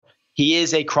he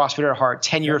is a CrossFitter at heart,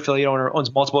 10-year affiliate owner,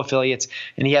 owns multiple affiliates,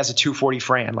 and he has a 240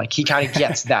 Fran. Like, he kind of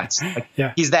gets that. Like,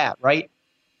 he's that, right?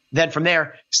 Then from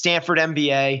there, Stanford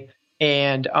MBA,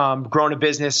 and grown a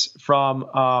business from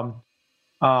a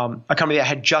company that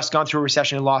had just gone through a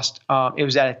recession and lost. It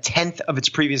was at 1/10 of its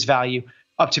previous value,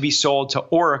 up to be sold to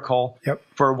Oracle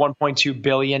for $1.2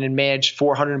 billion, and managed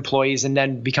 400 employees, and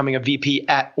then becoming a VP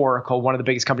at Oracle, one of the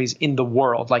biggest companies in the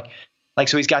world. Like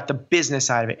so he's got the business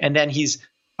side of it. And then he's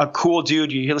a cool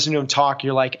dude. You listen to him talk,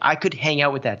 you're like, I could hang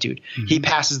out with that dude. Mm-hmm. He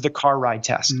passes the car ride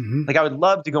test. Mm-hmm. Like, I would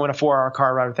love to go on a 4-hour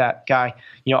car ride with that guy.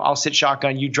 You know, I'll sit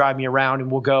shotgun, you drive me around, and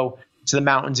we'll go to the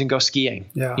mountains and go skiing.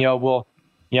 Yeah. You know, we'll,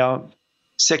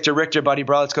 sick to Richter, buddy,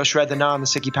 bro. Let's go shred the gnaw on the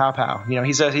Sicky Pow Pow. You know,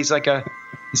 he's a skier.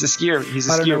 He's a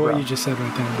skier. I don't know bro. What you just said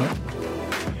right there,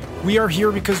 but we are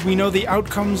here because we know the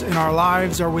outcomes in our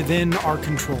lives are within our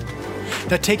control.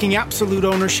 That taking absolute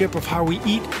ownership of how we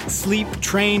eat, sleep,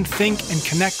 train, think, and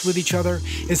connect with each other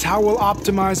is how we'll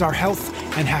optimize our health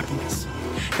and happiness.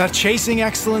 That chasing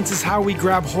excellence is how we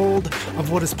grab hold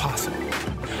of what is possible.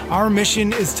 Our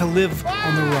mission is to live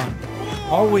on the run,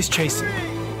 always chasing,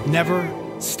 never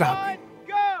stopping.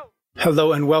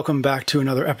 Hello and welcome back to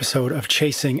another episode of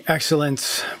Chasing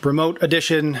Excellence, remote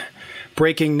edition,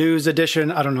 breaking news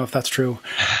edition. I don't know if that's true.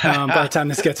 By the time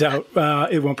this gets out,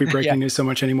 it won't be breaking news so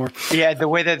much anymore. Yeah, the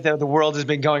way that the world has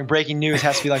been going, breaking news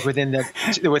has to be like within a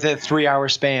 3-hour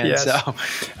span. Yes. So,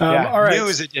 all right.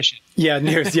 News edition. Yeah,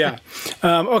 news. Yeah.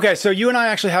 Okay, so you and I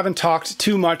actually haven't talked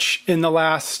too much in the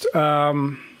last.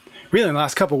 Really, in the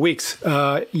last couple of weeks,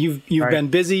 you've been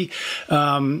busy. Here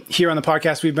on the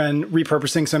podcast, we've been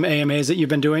repurposing some AMAs that you've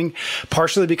been doing,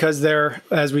 partially because they're,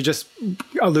 as we just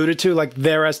alluded to, like,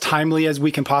 they're as timely as we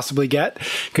can possibly get,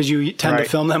 because you tend to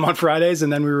film them on Fridays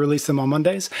and then we release them on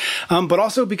Mondays. But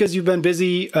also because you've been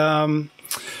busy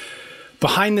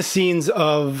behind the scenes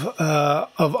of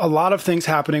a lot of things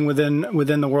happening within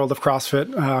the world of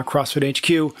CrossFit, CrossFit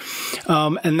HQ.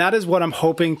 And that is what I'm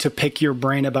hoping to pick your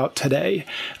brain about today.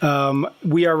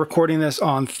 We are recording this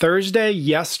on Thursday.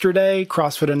 Yesterday,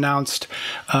 CrossFit announced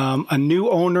a new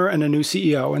owner and a new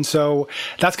CEO. And so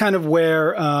that's kind of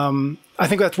where, I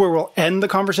think that's where we'll end the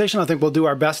conversation. I think we'll do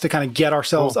our best to kind of get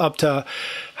ourselves up to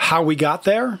how we got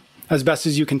there, as best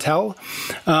as you can tell.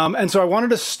 And so I wanted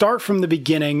to start from the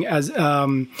beginning, as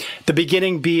the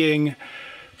beginning being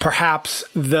perhaps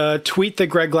the tweet that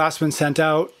Greg Glassman sent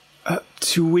out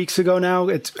 2 weeks ago now.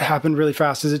 It's happened really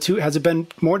fast. Has it been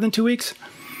more than 2 weeks?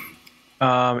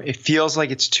 It feels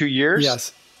like it's 2 years.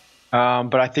 Yes.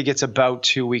 But I think it's about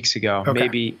 2 weeks ago. Okay.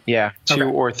 Maybe, 2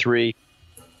 or 3.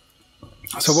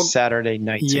 So Saturday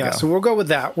nights ago. So we'll go with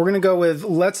that. We're going to go with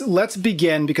let's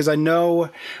begin, because I know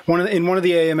in one of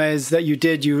the AMAs that you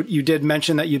did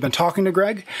mention that you've been talking to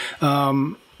Greg,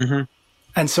 and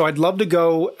so I'd love to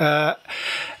go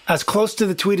as close to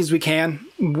the tweet as we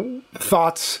can.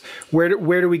 Thoughts? Where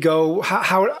do we go?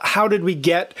 How did we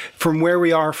get from where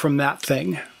we are from that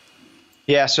thing?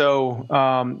 Yeah. So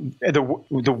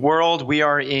the world, we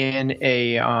are in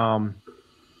a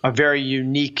very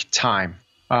unique time.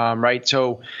 Right.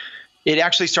 So it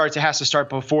actually has to start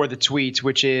before the tweets,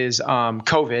 which is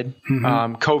COVID.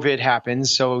 COVID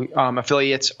happens. So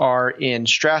affiliates are in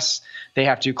stress. They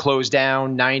have to close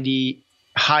down.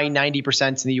 High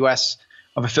 90% in the US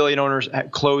of affiliate owners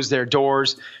close their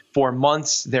doors for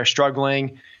months. They're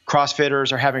struggling.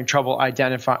 CrossFitters are having trouble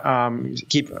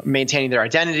keep maintaining their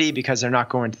identity because they're not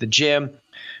going to the gym.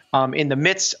 In the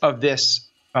midst of this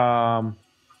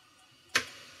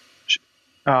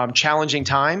challenging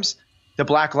times, the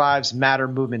Black Lives Matter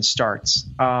movement starts.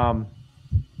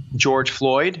 George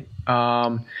Floyd,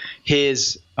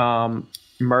 his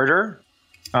murder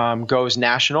goes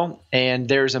national, and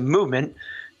there's a movement,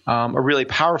 a really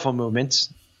powerful movement,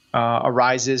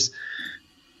 arises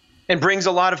and brings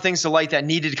a lot of things to light that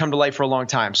needed to come to light for a long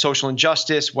time. Social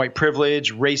injustice, white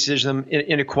privilege, racism,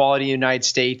 inequality in the United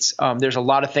States. There's a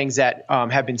lot of things that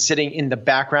have been sitting in the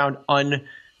background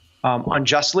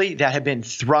unjustly, that have been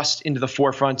thrust into the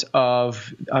forefront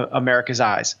of America's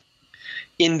eyes.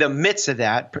 In the midst of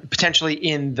that, potentially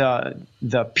in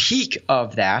the peak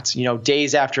of that,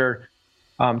 days after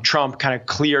Trump kind of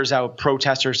clears out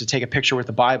protesters to take a picture with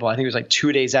the Bible, I think it was like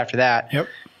 2 days after that,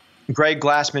 Greg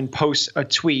Glassman posts a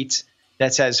tweet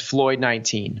that says Floyd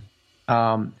 19.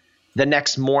 The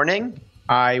next morning,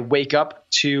 I wake up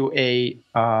to a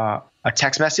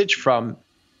text message from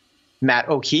Matt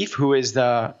O'Keefe, who is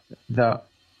the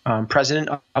president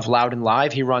of Loud and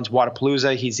Live. He runs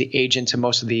Wodapalooza. He's the agent to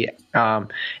most of the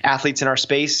athletes in our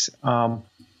space. And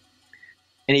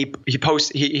he posts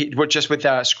he just with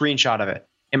a screenshot of it.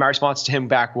 And my response to him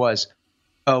back was,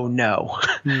 "Oh no."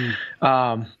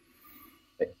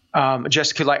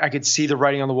 just I could see the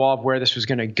writing on the wall of where this was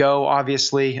going to go,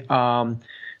 obviously.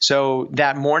 So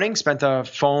that morning, spent on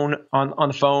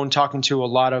the phone talking to a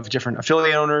lot of different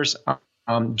affiliate owners.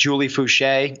 Julie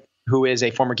Fouché, who is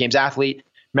a former Games athlete,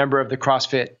 member of the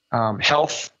CrossFit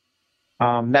Health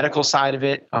medical side of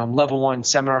it, level 1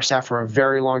 seminar staff for a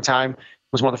very long time,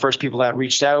 was one of the first people that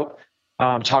reached out.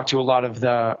 Talked to a lot of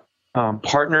the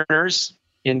partners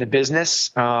in the business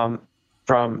from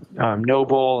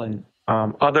Noble and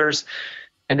others,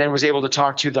 and then was able to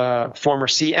talk to the former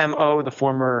CMO, the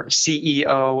former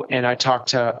CEO, and I talked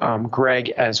to Greg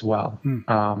as well.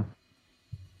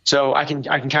 So I can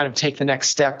kind of take the next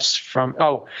steps from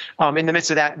in the midst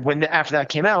of that, after that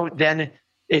came out, then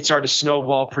it started to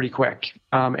snowball pretty quick.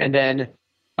 And then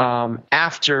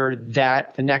after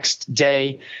that, the next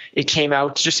day, it came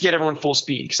out just to get everyone full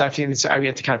speed, because I think we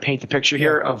have to kind of paint the picture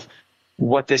here of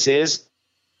what this is.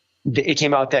 It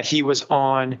came out that he was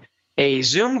on a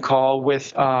Zoom call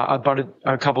with about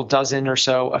a couple dozen or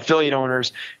so affiliate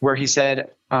owners, where he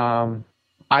said,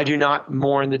 I do not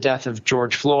mourn the death of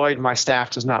George Floyd. My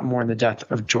staff does not mourn the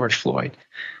death of George Floyd.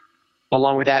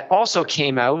 Along with that also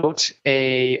came out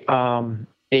a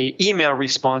email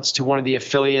response to one of the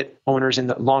affiliate owners and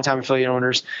the longtime affiliate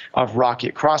owners of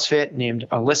Rocket CrossFit, named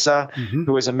Alyssa,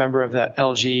 who is a member of the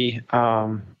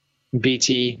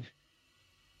LGBT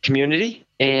community.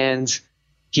 And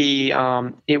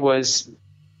it was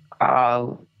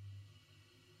not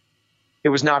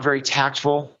very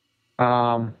tactful.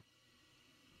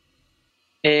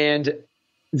 And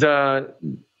the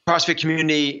CrossFit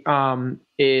community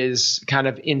is kind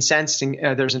of incensed,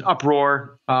 and there's an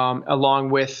uproar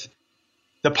along with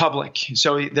the public.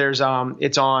 So there's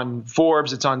it's on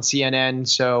Forbes, it's on CNN.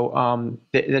 So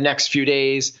the next few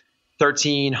days,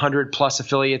 1,300 plus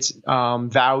affiliates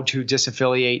vowed to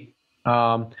disaffiliate,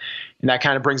 and that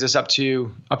kind of brings us up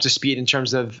to speed in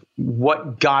terms of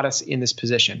what got us in this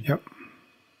position.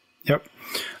 Yep.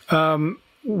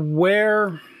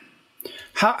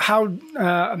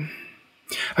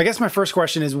 I guess my first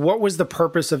question is, what was the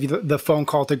purpose of the phone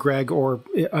call to Greg, or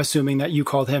assuming that you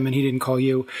called him and he didn't call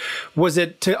you? Was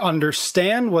it to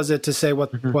understand? Was it to say,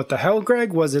 what the hell,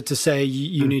 Greg? Was it to say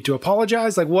you need to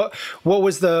apologize? Like what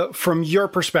was from your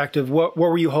perspective, what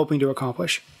were you hoping to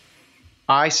accomplish?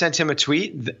 I sent him a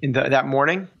tweet that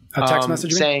morning. A text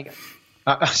message saying,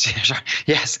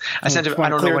 yes, I sent him. I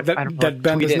don't know what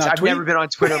Ben tweet is. I've tweet? never been on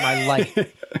Twitter in my life.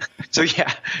 So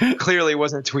yeah, clearly it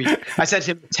wasn't a tweet. I sent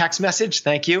him a text message.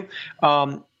 Thank you.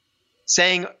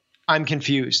 Saying I'm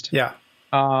confused. Yeah.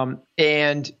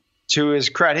 And to his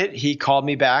credit, he called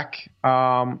me back,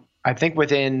 I think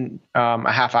within a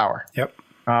half hour. Yep.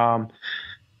 And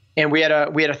we had a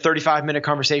 35-minute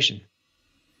conversation,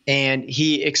 and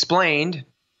he explained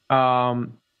the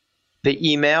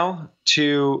email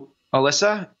to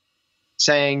Alyssa,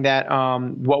 saying that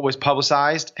what was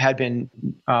publicized had been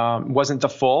wasn't the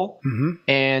full,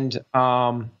 and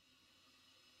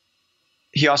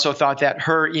he also thought that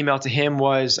her email to him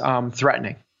was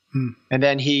threatening. And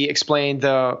then he explained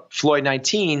the Floyd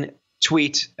 19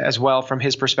 tweet as well from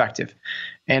his perspective.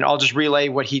 And I'll just relay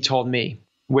what he told me,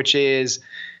 which is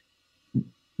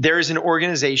there is an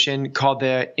organization called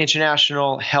the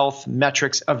International Health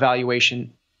Metrics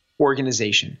Evaluation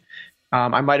Organization.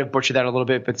 I might have butchered that a little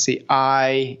bit, but it's the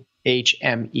IHME.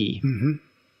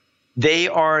 They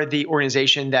are the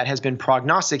organization that has been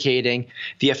prognosticating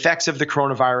the effects of the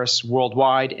coronavirus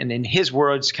worldwide, and in his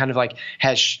words, kind of like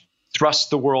has thrust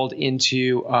the world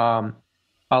into a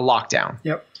lockdown.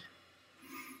 Yep.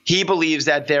 He believes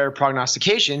that their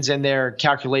prognostications and their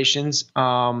calculations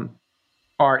are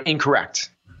incorrect.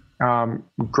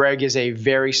 Greg is a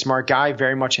very smart guy,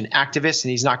 very much an activist,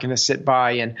 and he's not going to sit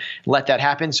by and let that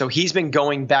happen. So he's been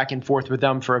going back and forth with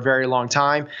them for a very long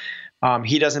time.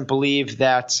 He doesn't believe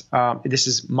that this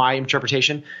is my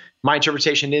interpretation. My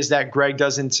interpretation is that Greg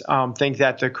doesn't think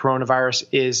that the coronavirus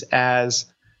is as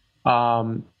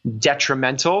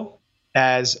detrimental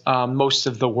as most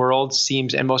of the world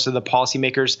seems, and most of the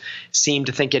policymakers seem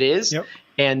to think it is. Yep.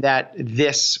 And that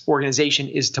this organization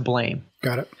is to blame.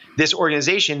 Got it. This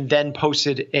organization then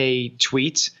posted a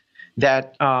tweet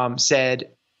that said,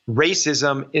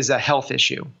 racism is a health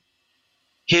issue.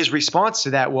 His response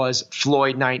to that was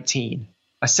Floyd 19,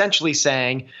 essentially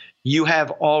saying, you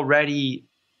have already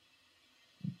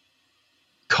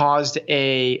caused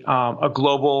a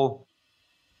global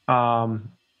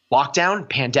lockdown,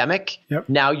 pandemic. Yep.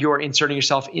 Now you're inserting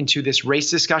yourself into this race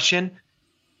discussion.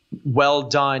 Well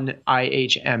done,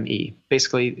 IHME.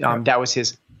 Basically, that was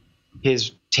his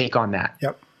take on that.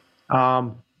 Yep.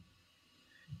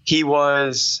 He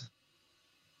was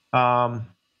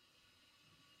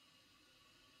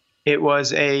it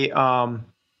was I've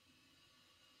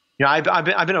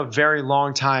been a very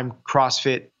long time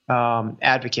CrossFit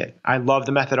advocate. I love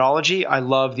the methodology. I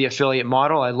love the affiliate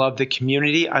model. I love the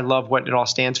community. I love what it all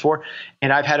stands for.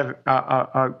 And I've had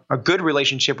a good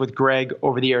relationship with Greg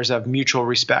over the years of mutual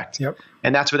respect. Yep.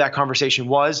 And that's what that conversation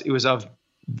was. It was of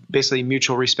basically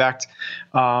mutual respect,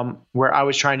 where I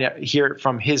was trying to hear it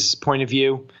from his point of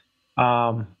view.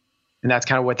 And that's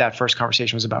kind of what that first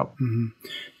conversation was about. Mm-hmm.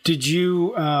 Did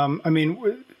you, I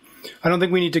don't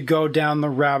think we need to go down the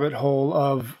rabbit hole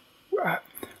of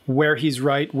where he's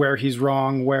right, where he's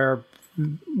wrong, where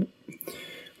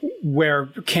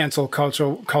cancel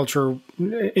culture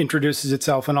introduces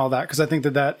itself and all that, because I think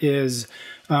that is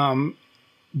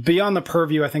beyond the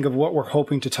purview, I think, of what we're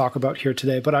hoping to talk about here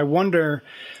today. But I wonder,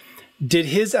 did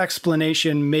his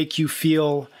explanation make you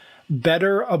feel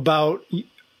better about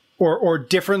or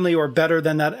differently or better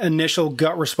than that initial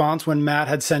gut response when Matt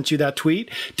had sent you that tweet?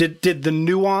 Did the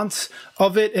nuance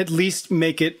of it at least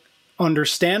make it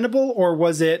understandable, or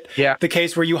was it the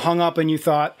case where you hung up and you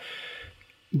thought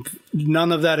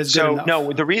none of that is good enough?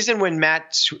 No, the reason when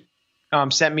Matt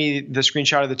sent me the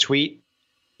screenshot of the tweet,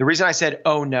 the reason I said,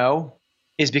 oh no,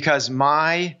 is because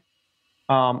my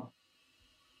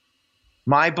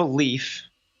belief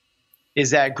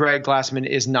is that Greg Glassman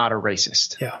is not a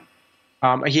racist. Yeah.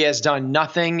 He has done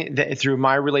nothing through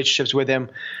my relationships with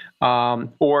him,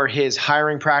 or his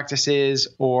hiring practices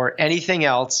or anything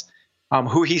else,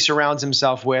 who he surrounds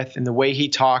himself with and the way he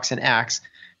talks and acts,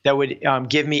 that would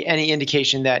give me any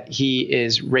indication that he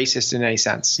is racist in any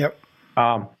sense. Yep.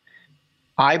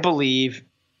 I believe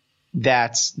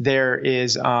that there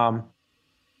is, he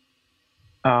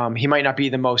might not be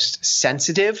the most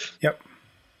sensitive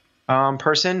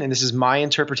person, and this is my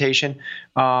interpretation.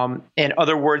 And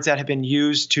other words that have been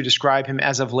used to describe him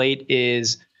as of late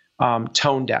is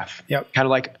tone deaf. Yep. Kind of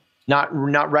like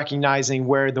not recognizing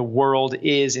where the world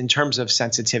is in terms of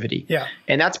sensitivity. Yeah.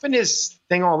 And that's been his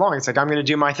thing all along. It's like, I'm going to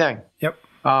do my thing. Yep.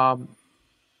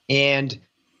 And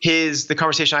the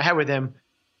conversation I had with him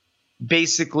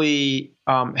basically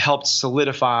helped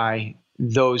solidify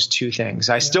those two things.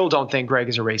 I still don't think Greg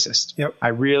is a racist. Yep. I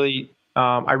really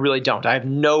don't. I have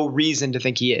no reason to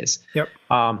think he is. Yep.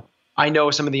 I know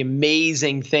some of the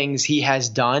amazing things he has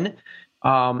done,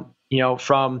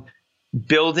 from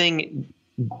building,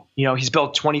 he's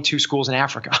built 22 schools in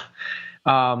Africa.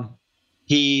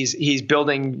 He's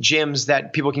building gyms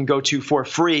that people can go to for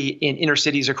free in inner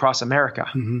cities across America.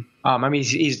 Mm-hmm.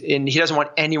 He doesn't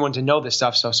want anyone to know this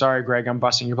stuff. So sorry, Greg, I'm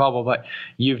busting your bubble, but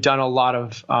you've done a lot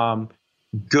of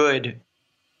good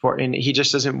and he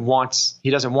just doesn't want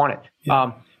it.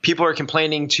 Yeah. People are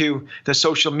complaining to the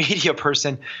social media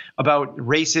person about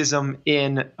racism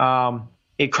in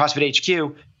CrossFit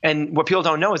HQ. And what people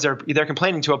don't know is they're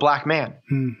complaining to a black man.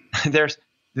 There's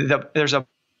a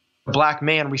black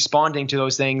man responding to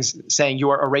those things saying you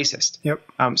are a racist. Yep.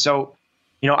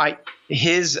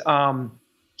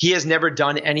 He has never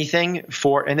done anything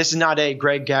and this is not a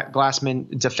Greg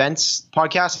Glassman defense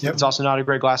podcast. Yep. It's also not a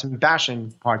Greg Glassman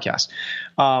bashing podcast.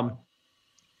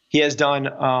 He has done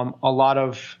a lot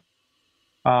of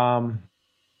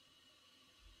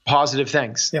positive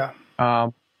things. Yeah.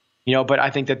 But I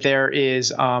think that there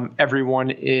is everyone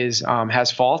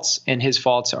has faults, and his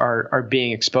faults are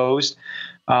being exposed,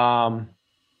 and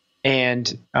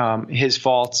his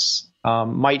faults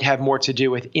might have more to do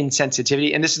with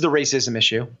insensitivity, and this is the racism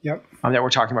issue that we're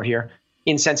talking about here: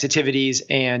 insensitivities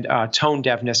and tone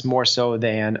deafness more so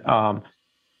than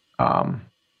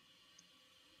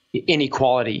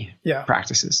inequality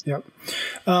practices. Yep.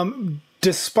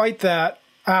 Despite that,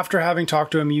 after having talked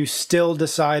to him, you still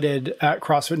decided at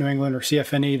CrossFit New England or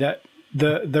CFNE that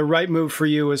the right move for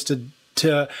you was to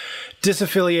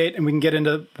disaffiliate, and we can get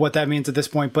into what that means at this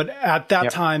point. But at that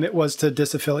time, it was to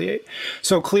disaffiliate.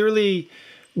 So clearly,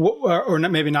 or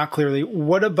maybe not clearly,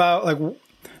 what about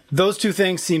those two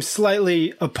things seem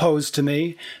slightly opposed to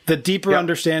me. The deeper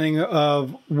understanding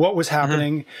of what was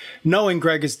happening, knowing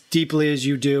Greg as deeply as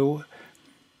you do,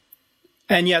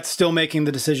 and yet still making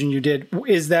the decision you did.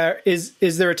 Is there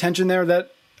a tension there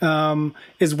that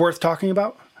is worth talking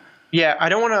about? Yeah, I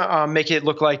don't want to make it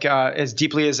look like as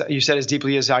deeply as you said, as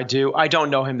deeply as I do. I don't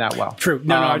know him that well. True.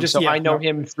 No, I know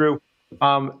him through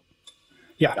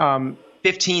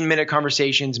 15-minute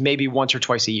conversations, maybe once or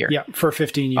twice a year. Yeah, for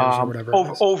 15 years or whatever.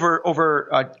 Over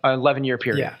an 11-year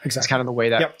period. Yeah, exactly. That's kind of the way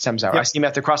that stems out. I see him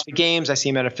at the CrossFit Games. I see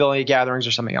him at affiliate gatherings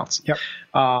or something else. Yep.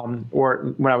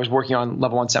 Or when I was working on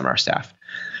Level 1 seminar staff.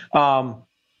 The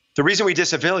reason we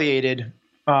disaffiliated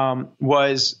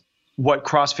was what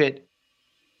CrossFit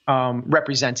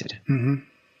represented. Mm-hmm.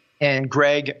 And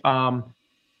Greg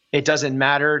It doesn't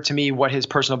matter to me what his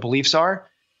personal beliefs are.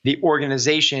 The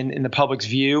organization in the public's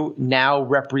view now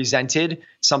represented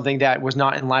something that was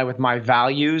not in line with my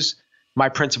values, my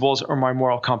principles, or my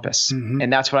moral compass. Mm-hmm.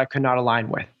 And that's what I could not align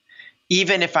with.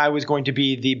 Even if I was going to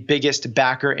be the biggest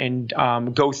backer and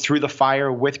go through the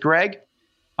fire with Greg,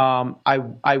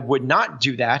 I would not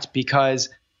do that because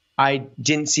I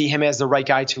didn't see him as the right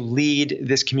guy to lead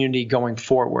this community going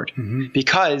forward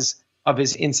because of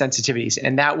his insensitivities.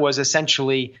 And that was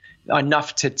essentially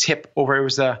enough to tip over. It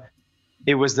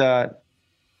was the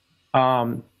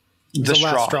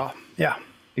last straw. Yeah,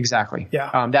 exactly.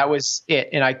 Yeah. That was it.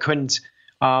 And I couldn't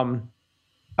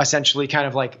essentially kind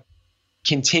of like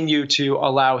continue to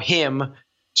allow him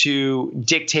to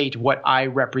dictate what I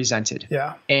represented.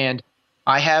 Yeah. And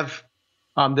I have,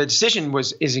 the decision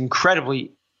is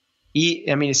incredibly,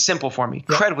 it's simple for me,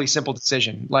 incredibly simple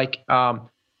decision. Like,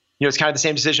 it's kind of the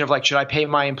same decision of like, should I pay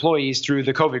my employees through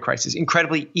the COVID crisis?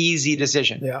 Incredibly easy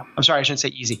decision. Yeah. I'm sorry, I shouldn't say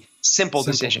easy. Simple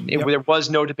decision. There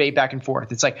was no debate back and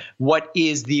forth. It's like, what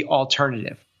is the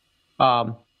alternative?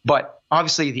 But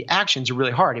obviously the actions are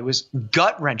really hard. It was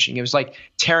gut wrenching. It was like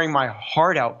tearing my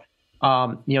heart out.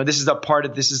 This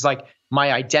is like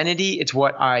my identity. It's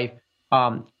what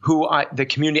the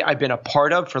community I've been a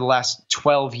part of for the last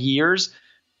 12 years.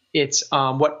 It's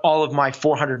what all of my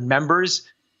 400 members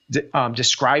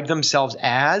describe themselves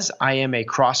as. I am a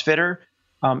CrossFitter.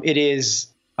 It is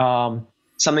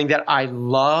something that I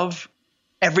love.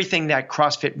 Everything that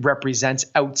CrossFit represents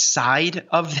outside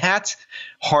of that: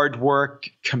 hard work,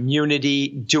 community,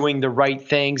 doing the right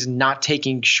things, not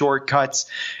taking shortcuts,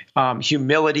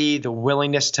 humility, the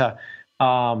willingness to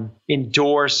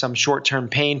endure some short-term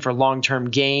pain for long-term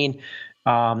gain,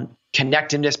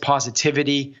 connectedness,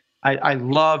 positivity. I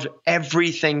love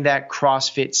everything that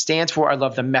CrossFit stands for. I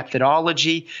love the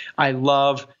methodology. I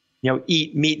love,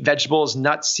 eat meat, vegetables,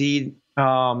 nuts, seed,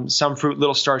 some fruit,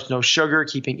 little starch, no sugar,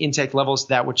 keeping intake levels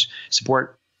that which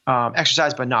support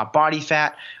exercise but not body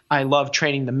fat. I love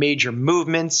training the major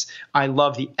movements. I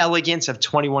love the elegance of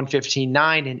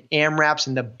 21-15-9 and AMRAPs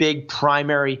and the big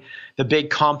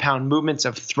compound movements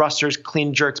of thrusters,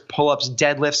 clean jerks, pull-ups,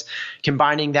 deadlifts,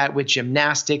 combining that with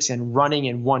gymnastics and running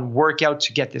in one workout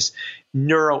to get this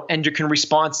neuroendocrine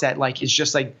response that is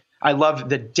just like, I love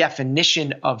the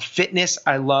definition of fitness.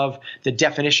 I love the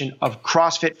definition of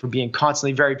CrossFit for being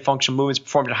constantly varied functional movements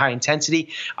performed at high intensity.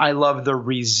 I love the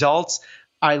results.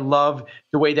 I love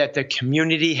the way that the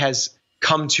community has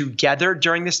come together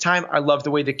during this time. I love the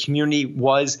way the community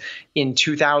was in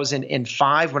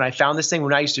 2005 when I found this thing,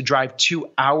 when I used to drive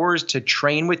 2 hours to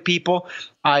train with people.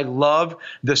 I love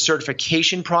the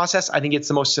certification process. I think it's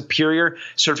the most superior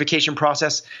certification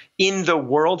process in the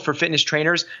world for fitness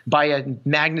trainers by a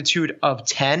magnitude of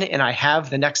 10. And I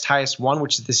have the next highest one,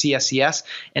 which is the CSCS,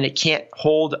 and it can't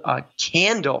hold a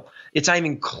candle. It's not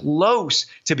even close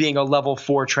to being a level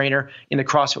 4 trainer in the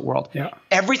CrossFit world. Yeah.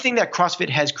 Everything that CrossFit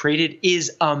has created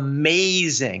is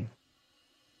amazing,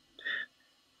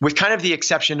 with kind of the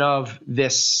exception of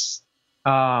this,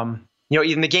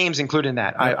 even the games included in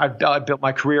that. I built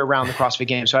my career around the CrossFit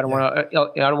Games, so I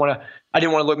didn't want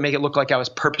to make it look like I was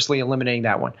purposely eliminating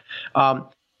that one.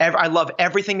 I love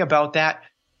everything about that,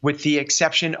 with the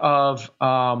exception of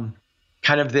kind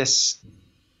of this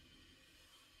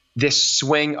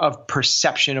swing of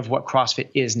perception of what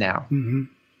CrossFit is now. Mm-hmm.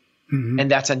 Mm-hmm. And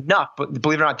that's enough. But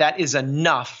believe it or not, that is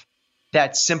enough.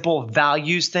 That simple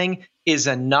values thing is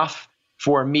enough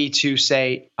for me to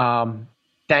say,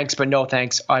 thanks, but no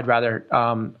thanks. I'd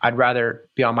rather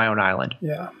be on my own island.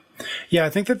 Yeah. Yeah. I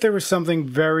think that there was something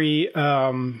very,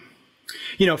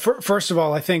 first of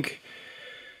all, I think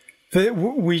that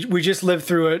we just lived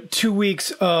through 2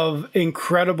 weeks of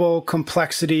incredible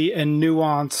complexity and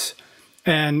nuance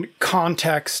and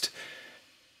context,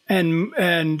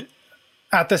 and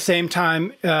at the same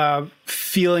time,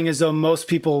 feeling as though most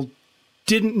people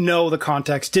didn't know the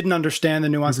context, didn't understand the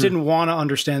nuance, didn't want to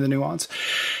understand the nuance.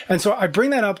 And so I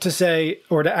bring that up to say,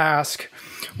 or to ask,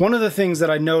 one of the things that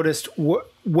I noticed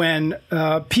when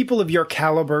people of your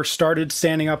caliber started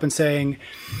standing up and saying,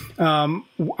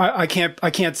 I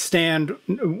can't stand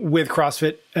with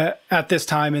CrossFit at this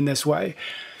time in this way.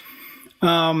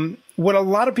 What a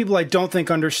lot of people I don't think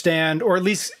understand, or at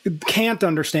least can't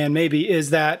understand maybe,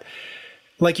 is that,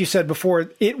 like you said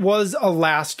before, it was a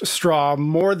last straw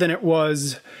more than it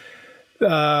was. We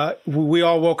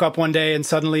all woke up one day and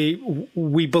suddenly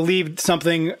we believed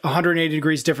something 180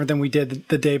 degrees different than we did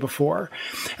the day before.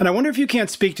 And I wonder if you can't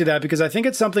speak to that, because I think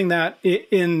it's something that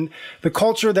in the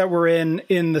culture that we're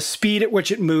in the speed at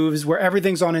which it moves, where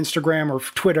everything's on Instagram or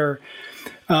Twitter,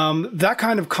 that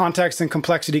kind of context and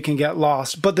complexity can get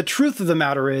lost. But the truth of the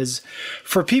matter is,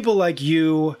 for people like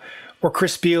you or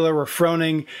Chris Spieler or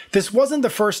Froning, this wasn't the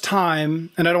first time,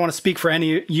 and I don't want to speak for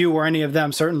you or any of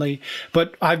them, certainly,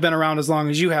 but I've been around as long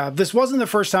as you have. This wasn't the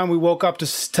first time we woke up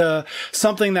to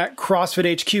something that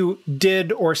CrossFit HQ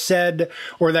did or said,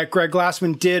 or that Greg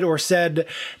Glassman did or said,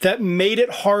 that made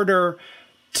it harder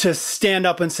to stand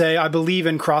up and say, I believe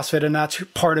in CrossFit and that's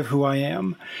part of who I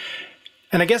am.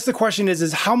 And I guess the question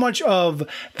is how much of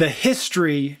the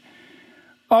history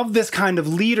of this kind of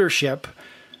leadership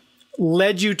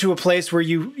led you to a place where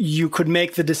you could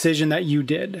make the decision that you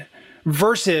did,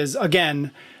 versus,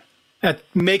 again, at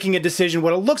making a decision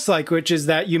what it looks like, which is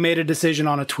that you made a decision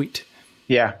on a tweet?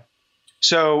 Yeah.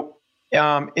 So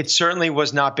it certainly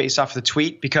was not based off the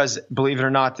tweet, because, believe it or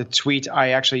not, the tweet I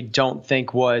actually don't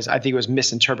think was, I think it was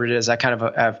misinterpreted, as I kind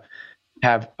of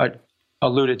have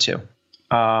alluded to.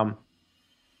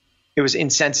 It was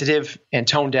insensitive and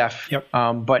tone deaf, yep.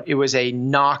 But it was a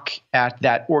knock at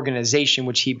that organization,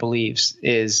 which he believes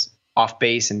is off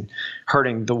base and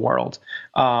hurting the world.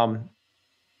 But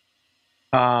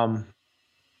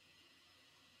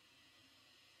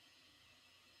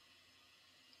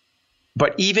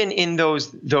even in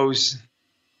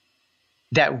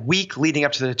that week leading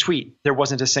up to the tweet, there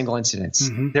wasn't a single incident.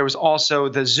 Mm-hmm. There was also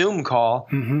the Zoom call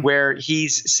where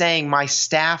he's saying, my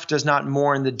staff does not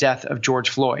mourn the death of George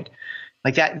Floyd.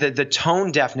 Like that, the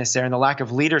tone deafness there and the lack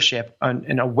of leadership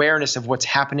and awareness of what's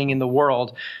happening in the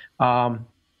world.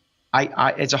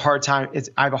 It's a hard time.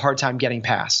 I have a hard time getting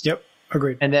past. Yep.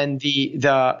 Agreed. And then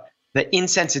the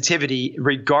insensitivity,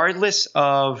 regardless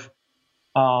of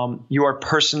your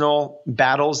personal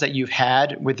battles that you've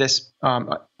had with this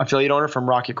affiliate owner from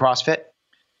Rocket CrossFit,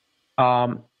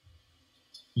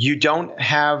 you don't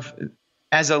have,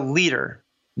 as a leader,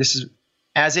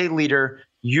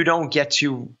 you don't get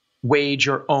to wage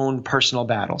your own personal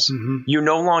battles. Mm-hmm.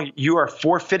 You are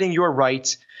forfeiting your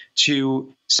right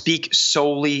to speak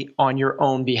solely on your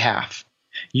own behalf.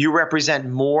 You represent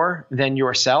more than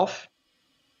yourself,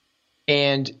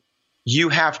 and you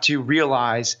have to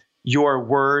realize your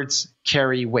words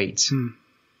carry weight.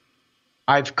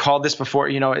 I've called this before,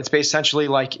 it's essentially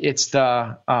like it's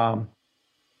a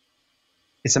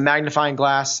magnifying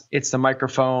glass, it's the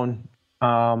microphone,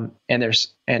 and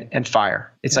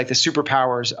fire. It's like the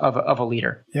superpowers of a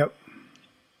leader. Yep.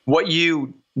 What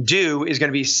you do is going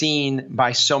to be seen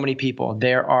by so many people.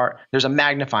 There's a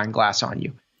magnifying glass on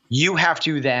you. You have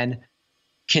to then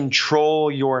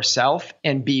control yourself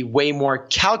and be way more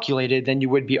calculated than you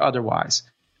would be otherwise.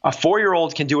 A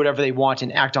 4-year-old can do whatever they want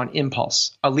and act on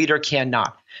impulse. A leader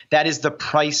cannot. That is the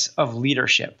price of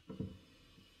leadership.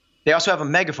 They also have a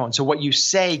megaphone. So what you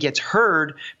say gets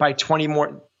heard by 20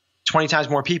 times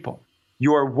more people.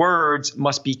 Your words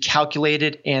must be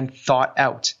calculated and thought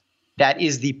out. That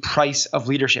is the price of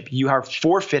leadership. You are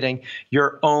forfeiting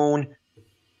your own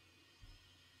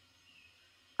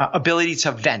ability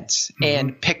to vent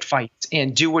and pick fights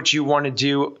and do what you want to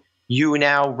do. You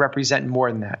now represent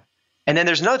more than that. And then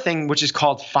there's another thing which is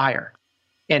called fire.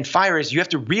 And fire is, you have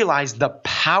to realize the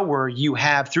power you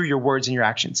have through your words and your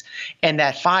actions. And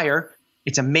that fire,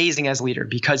 it's amazing as a leader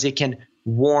because it can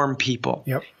warm people.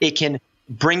 Yep. It can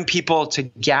bring people to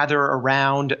gather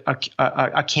around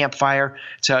a campfire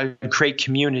to create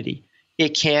community. It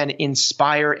can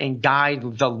inspire and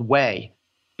guide the way,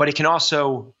 but it can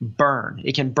also burn.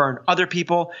 It can burn other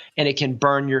people and it can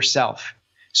burn yourself.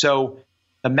 So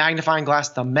the magnifying glass,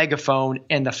 the megaphone,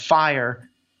 and the fire,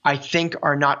 I think,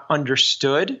 are not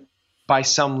understood by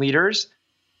some leaders.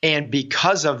 And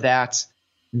because of that,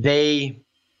 they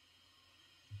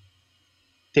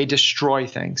destroy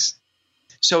things.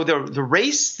 So the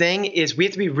race thing is, we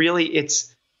have to be really,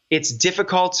 it's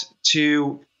difficult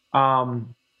to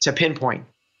pinpoint.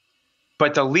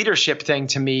 But the leadership thing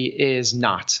to me is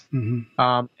not. And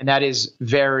that is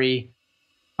very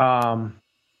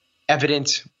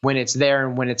evident when it's there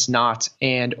and when it's not.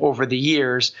 And over the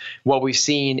years, what we've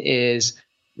seen is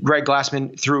Greg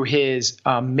Glassman, through his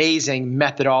amazing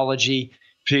methodology,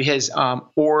 through his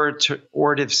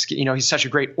orative, he's such a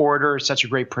great orator, such a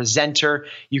great presenter.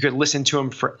 You could listen to him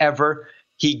forever.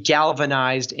 He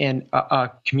galvanized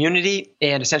a community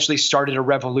and essentially started a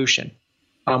revolution,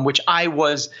 which I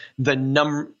was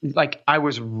I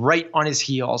was right on his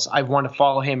heels. I want to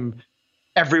follow him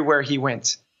everywhere he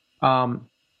went.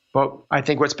 But I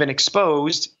think what's been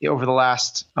exposed over the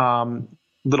last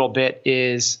little bit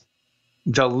is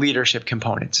the leadership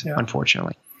component,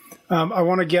 unfortunately. I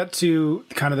want to get to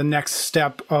kind of the next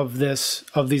step of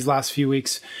these last few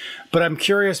weeks, but I'm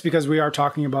curious because we are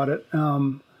talking about it.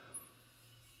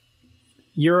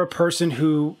 You're a person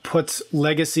who puts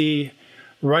legacy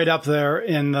right up there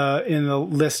in the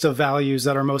list of values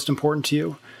that are most important to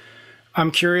you.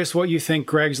 I'm curious what you think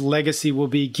Greg's legacy will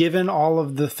be, given all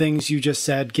of the things you just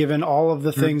said, given all of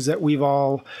the things that we've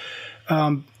all,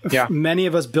 many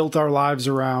of us built our lives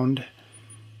around.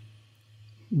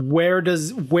 Where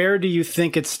do you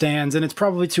think it stands? And it's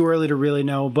probably too early to really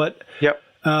know, but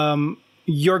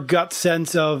your gut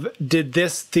sense of, did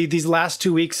these last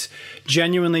 2 weeks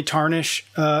genuinely tarnish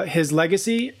his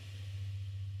legacy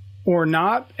or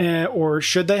not? Or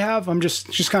should they have? I'm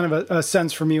just kind of a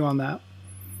sense from you on that.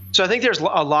 So I think there's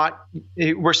a lot.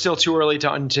 We're still too early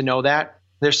to know that.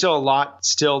 There's still a lot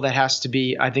that has to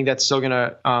be. I think that's still going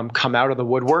to come out of the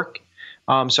woodwork.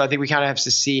 So I think we kind of have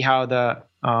to see how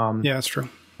that's true.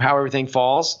 How everything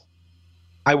falls.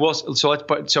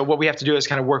 So what we have to do is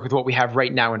kind of work with what we have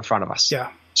right now in front of us.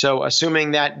 Yeah. So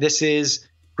assuming that this is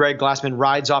Greg Glassman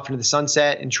rides off into the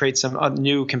sunset and trades some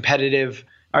new competitive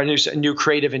or new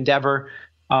creative endeavor,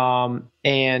 and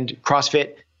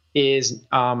CrossFit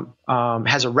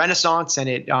has a renaissance, and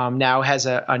it now has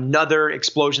another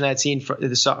explosion that it's seen, a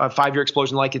 5-year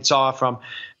explosion like it saw from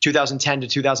 2010 to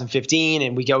 2015,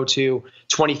 and we go to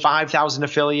 25,000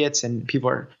 affiliates, and people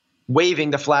are waving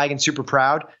the flag and super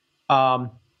proud. I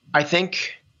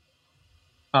think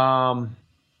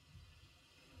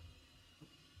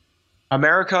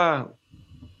America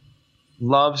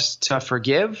loves to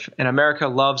forgive, and America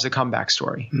loves a comeback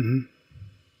story. Mm-hmm.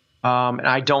 And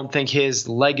I don't think his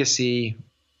legacy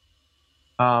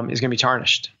is going to be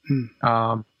tarnished.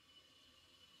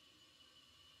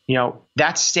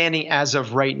 That's standing as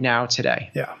of right now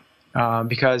today. Yeah.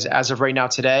 Because as of right now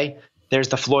today, there's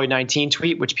the Floyd 19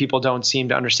 tweet, which people don't seem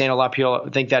to understand. A lot of people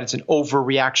think that it's an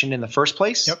overreaction in the first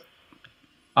place. Yep.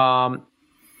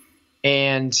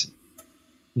 And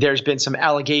there's been some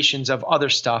allegations of other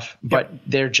stuff, but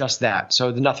they're just that.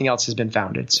 So nothing else has been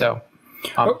founded. So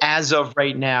as of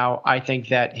right now, I think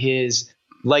that his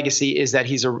legacy is that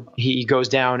he goes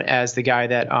down as the guy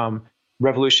that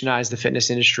revolutionized the fitness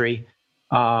industry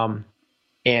and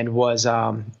was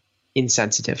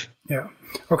insensitive. Yeah.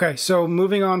 Okay. So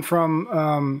moving on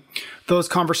from those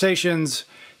conversations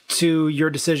to your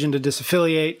decision to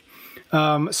disaffiliate,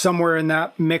 somewhere in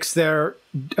that mix there,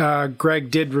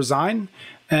 Greg did resign,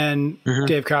 and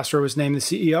Dave Castro was named the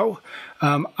CEO.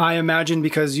 I imagine,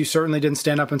 because you certainly didn't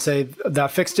stand up and say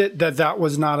that fixed it, that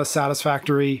was not a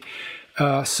satisfactory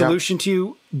solution to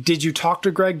you. Did you talk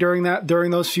to Greg during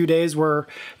those few days where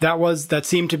that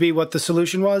seemed to be what the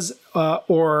solution was,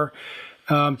 or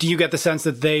do you get the sense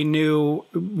that they knew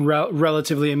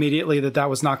relatively immediately that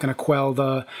was not going to quell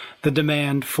the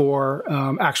demand for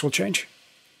actual change?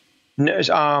 No,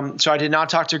 so I did not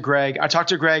talk to Greg. I talked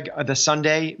to Greg the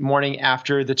Sunday morning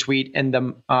after the tweet, and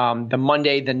the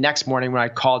Monday, the next morning, when I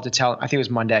called to tell, I think it was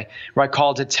Monday, where I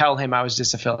called to tell him I was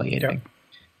disaffiliating.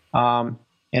 Yep.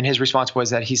 And his response was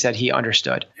that he said he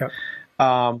understood. Yep.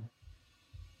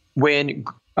 When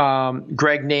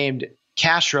Greg named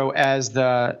Castro as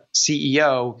the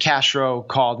CEO, Castro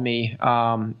called me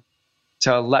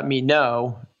to let me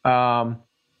know. I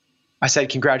said,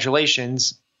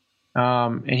 congratulations.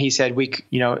 And he said,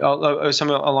 something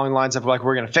along the lines of like,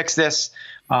 we're going to fix this.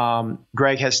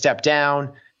 Greg has stepped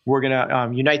down. We're going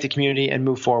to unite the community and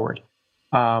move forward.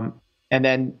 And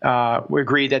then we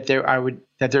agreed that there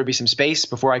would be some space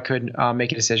before I could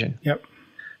make a decision. Yep.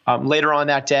 Later on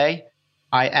that day,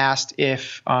 I asked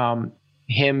if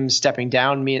him stepping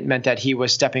down meant that he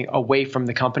was stepping away from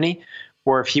the company,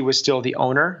 or if he was still the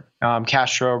owner.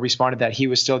 Castro responded that he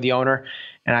was still the owner,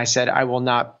 and I said I will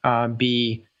not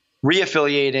be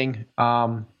reaffiliating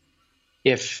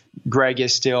if Greg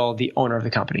is still the owner of the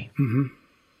company.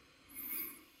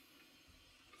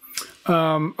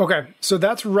 Okay, so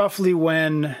that's roughly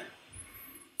when,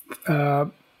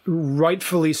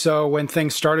 rightfully so, when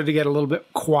things started to get a little bit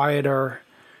quieter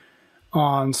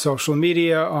on social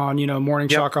media. On Morning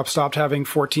Chalk Up stopped having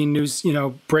 14 news,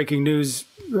 breaking news,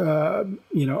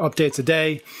 updates a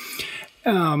day.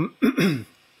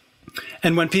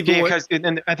 And when people,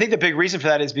 and I think the big reason for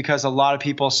that is because a lot of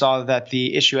people saw that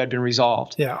the issue had been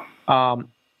resolved. Yeah.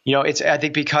 It's, I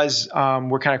think because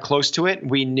we're kind of close to it,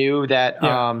 we knew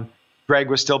that Greg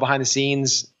was still behind the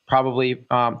scenes, probably.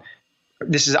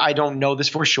 I don't know this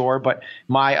for sure, but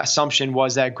my assumption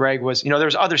was that Greg was, there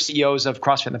was other CEOs of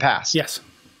CrossFit in the past. Yes.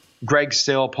 Greg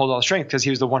still pulled all the strength because he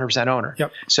was the 100% owner.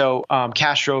 Yep. So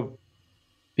Castro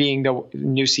being the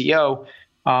new CEO,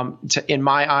 in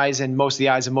my eyes and most of the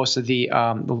eyes of most of the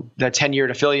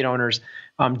tenured affiliate owners,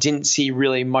 didn't see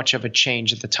really much of a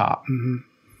change at the top.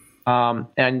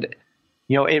 And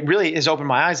it really has opened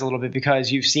my eyes a little bit,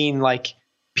 because you've seen like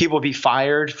people be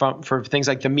fired for things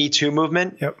like the Me Too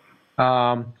movement. Yep.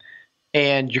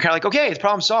 and you're kind of like, okay, it's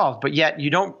problem solved, but yet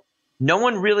no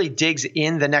one really digs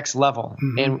in the next level.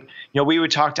 Mm-hmm. And, I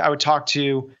would talk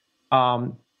to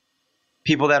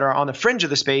people that are on the fringe of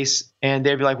the space, and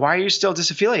they'd be like, why are you still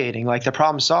disaffiliating? Like, the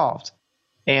problem's solved.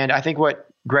 And I think what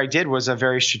Greg did was a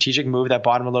very strategic move that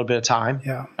bought him a little bit of time.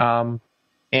 Yeah.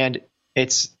 And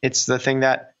it's the thing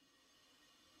that,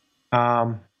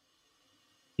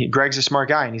 Greg's a smart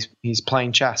guy, and he's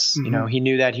playing chess. Mm-hmm. He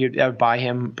knew that that would buy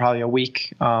him probably a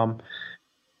week,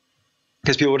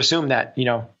 because people would assume that,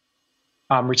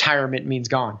 retirement means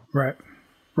gone. Right.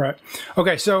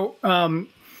 Okay. So,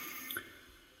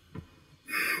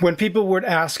 when people would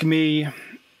ask me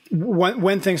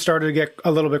when things started to get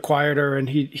a little bit quieter, and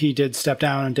he did step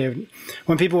down, and David,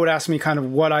 when people would ask me kind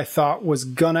of what I thought was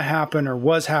going to happen or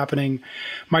was happening,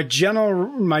 my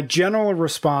general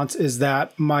response is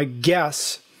that my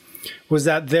guess was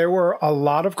that there were a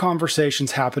lot of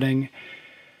conversations happening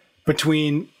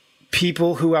between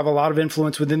people who have a lot of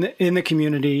influence in the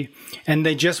community, and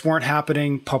they just weren't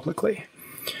happening publicly.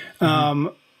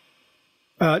 Mm-hmm.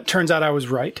 Turns out I was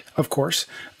right, of course.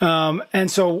 And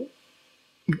so,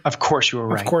 of course you were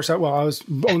right. Of course, I was,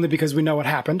 only because we know what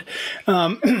happened,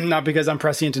 not because I'm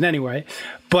prescient in any way.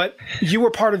 But you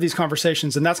were part of these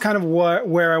conversations, and that's kind of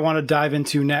where I want to dive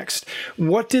into next.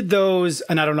 What did those,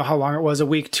 and I don't know how long it was, a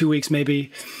week, 2 weeks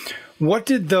maybe, what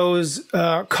did those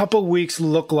couple weeks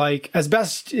look like, as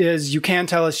best as you can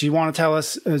tell us, you want to tell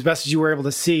us, as best as you were able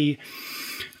to see?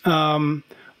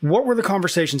 What were the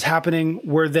conversations happening?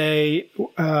 Were they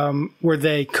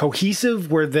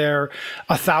cohesive? Were there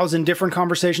 1,000 different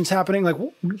conversations happening? Like,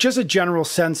 just a general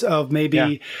sense of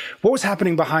maybe what was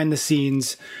happening behind the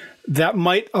scenes that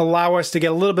might allow us to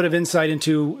get a little bit of insight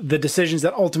into the decisions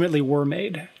that ultimately were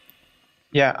made.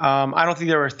 Yeah, I don't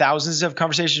think there were thousands of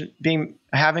conversations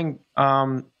taking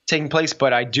place,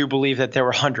 but I do believe that there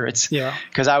were hundreds. Yeah,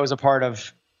 because I was a part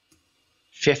of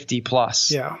 50 plus.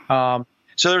 Yeah.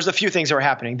 So there's a few things that were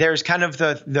happening. There's kind of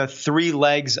the three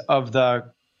legs of there's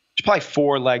probably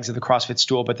four legs of the CrossFit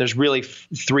stool, but there's really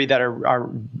three that are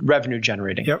revenue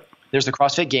generating. Yep. There's the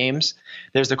CrossFit Games,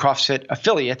 there's the CrossFit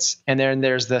affiliates, and then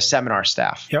there's the seminar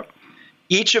staff. Yep.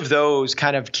 Each of those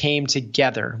kind of came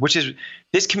together, which is,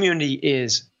 this community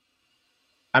is,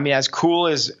 as cool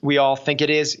as we all think it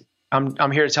is,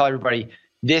 I'm here to tell everybody,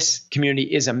 this community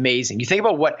is amazing. You think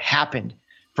about what happened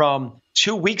from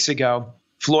 2 weeks ago,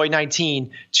 Floyd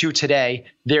 19, to today.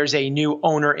 There's a new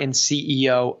owner and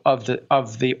CEO of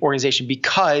the organization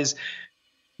because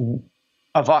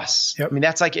of us. Yep.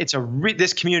 That's like,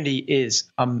 this community is,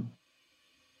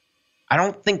 I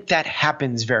don't think that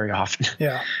happens very often.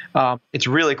 Yeah. It's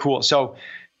really cool. So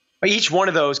each one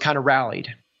of those kind of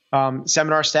rallied.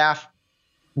 Seminar staff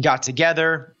got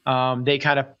together. They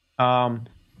kind of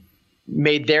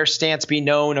made their stance be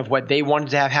known of what they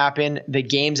wanted to have happen. The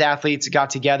games athletes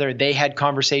got together. They had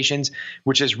conversations,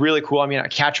 which is really cool.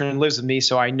 Katrin lives with me,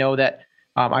 so I know that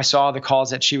I saw the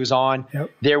calls that she was on.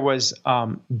 Yep. There was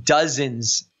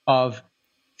dozens of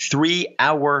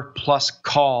 3-hour plus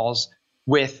calls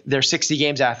with their 60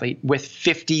 games athlete, with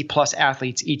 50 plus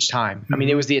athletes each time.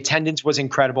 Mm-hmm. The attendance was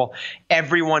incredible.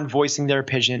 Everyone voicing their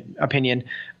opinion,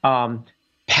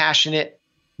 passionate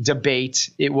debate.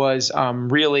 It was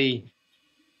really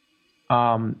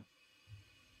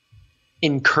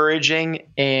encouraging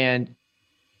and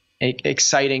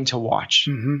exciting to watch.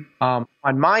 Mm-hmm.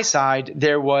 On my side,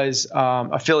 there was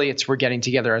affiliates were getting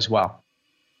together as well.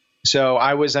 So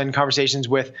I was in conversations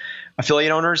with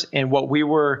affiliate owners, and what we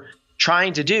were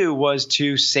trying to do was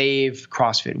to save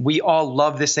CrossFit. We all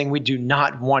love this thing. We do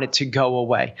not want it to go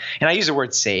away. And I use the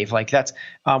word save, like that's,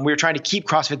 we were trying to keep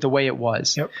CrossFit the way it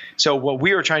was. Yep. So what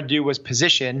we were trying to do was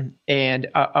position and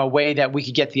a way that we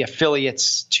could get the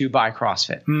affiliates to buy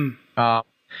CrossFit.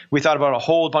 We thought about a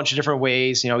whole bunch of different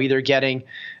ways, either getting,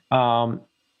 a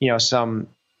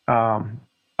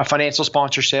financial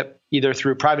sponsorship, either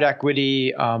through private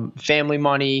equity, family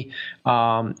money,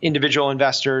 individual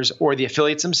investors, or the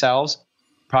affiliates themselves.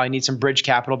 Probably need some bridge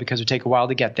capital because it would take a while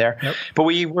to get there. Yep. But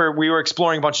we were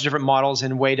exploring a bunch of different models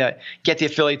and a way to get the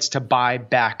affiliates to buy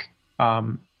back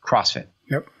CrossFit.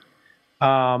 Yep.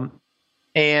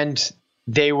 And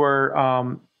they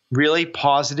were really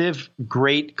positive,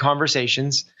 great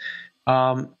conversations.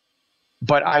 But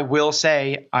I will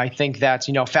say, I think that,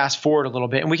 fast forward a little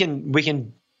bit, and we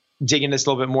can dig into this a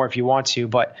little bit more if you want to,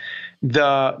 but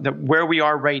the where we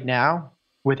are right now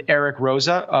with Eric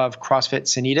Rosa of CrossFit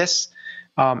Sanitas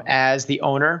as the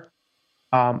owner,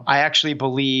 I actually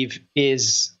believe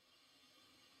is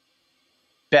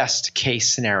best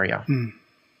case scenario.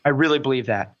 I really believe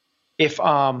that. If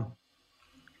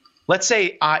let's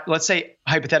say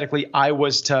hypothetically I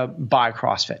was to buy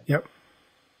CrossFit. Yep.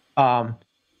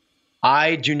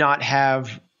 I do not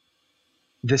have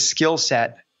the skill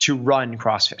set to run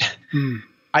CrossFit.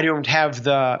 I don't have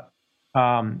the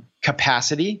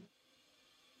capacity.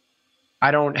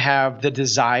 I don't have the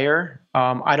desire.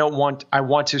 I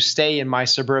want to stay in my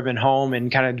suburban home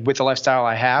and kind of with the lifestyle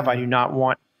I have. I do not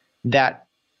want that.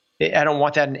 I don't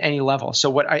want that in any level.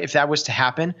 So if that was to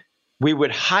happen, we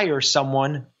would hire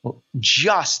someone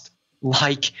just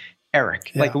like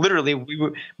Eric. Like literally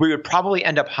we would probably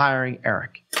end up hiring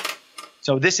Eric.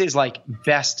 So this is like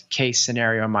best case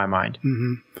scenario in my mind.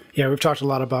 Yeah. We've talked a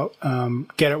lot about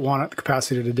get it, want it, the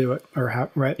capacity to do it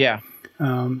right. Yeah.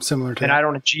 Similar to and I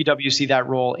don't GWC that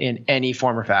role in any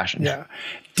form or fashion. Yeah.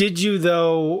 Did you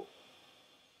though,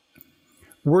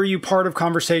 were you part of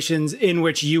conversations in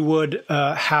which you would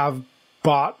have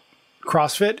bought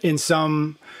CrossFit in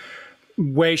some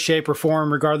way, shape, or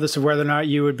form, regardless of whether or not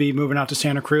you would be moving out to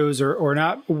Santa Cruz or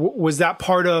not? Was that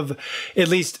part of, at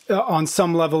least on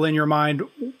some level in your mind,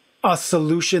 a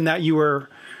solution that you were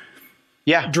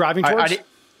driving towards?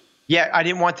 I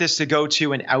didn't want this to go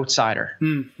to an outsider,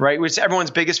 right? Which is everyone's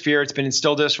biggest fear. It's been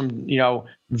instilled in us from,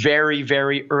 very,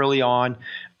 very early on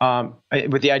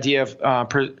with the idea of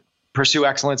pursue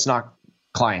excellence, not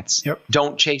clients. Yep.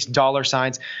 Don't chase dollar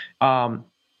signs.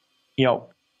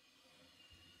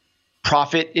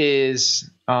 Profit is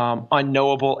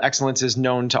unknowable. Excellence is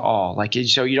known to all.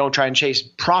 So you don't try and chase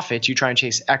profit. You try and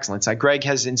chase excellence. Like Greg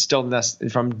has instilled in us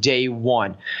from day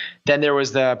one. Then there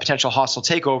was the potential hostile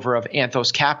takeover of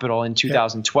Anthos Capital in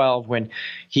 2012 when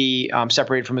he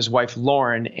separated from his wife,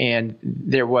 Lauren, and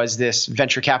there was this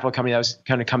venture capital company that was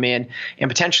going to come in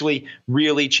and potentially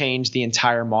really change the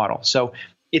entire model. So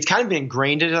it's kind of been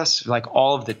ingrained in us, like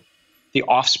all of the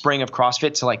offspring of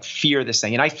CrossFit, to like fear this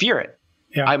thing. And I fear it.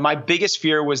 Yeah. My biggest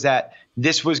fear was that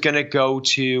this was going to go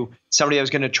to somebody that was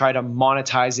going to try to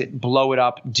monetize it, blow it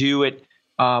up, do it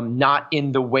not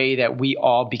in the way that we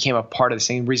all became a part of the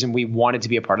same reason we wanted to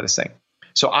be a part of this thing.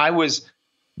 So I was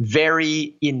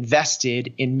very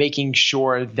invested in making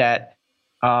sure that,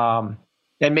 in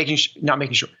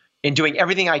doing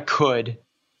everything I could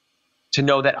to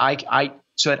know that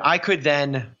so that I could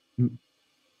then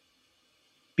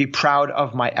be proud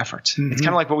of my effort. It's kind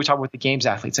of like what we talk about with the games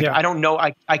athletes. Like, I don't know,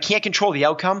 I can't control the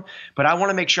outcome, but I want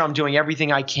to make sure I'm doing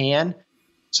everything I can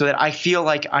so that I feel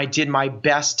like I did my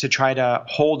best to try to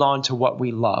hold on to what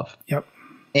we love. Yep.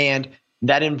 And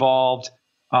that involved,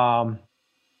 talking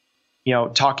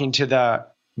to the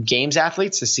games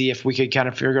athletes to see if we could kind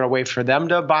of figure out a way for them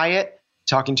to buy it,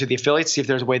 talking to the affiliates, see if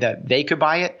there's a way that they could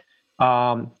buy it.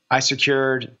 I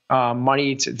secured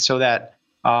money so that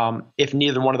if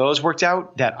neither one of those worked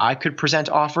out, that I could present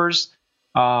offers.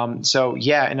 I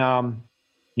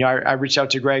reached out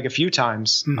to Greg a few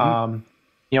times,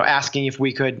 asking if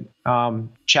we could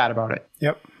chat about it.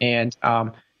 Yep. And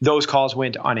those calls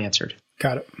went unanswered.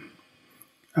 Got it.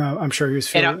 I'm sure he was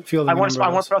fielding. I want to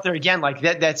put out there again, like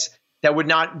is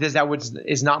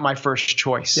not my first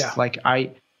choice. Yeah. Like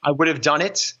I would have done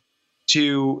it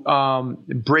to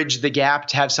bridge the gap,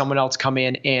 to have someone else come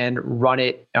in and run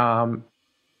it.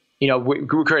 We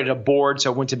created a board,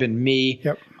 so it wouldn't have been me.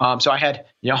 Yep. So I had,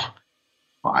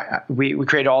 we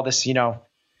created all this, we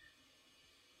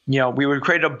would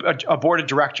create a board of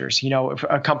directors,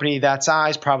 a company that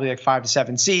size, probably like 5 to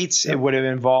 7 seats. Yep. It would have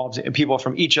involved people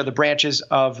from each of the branches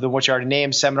of which I already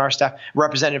named, seminar staff,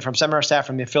 represented from seminar staff,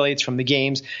 from the affiliates, from the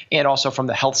games, and also from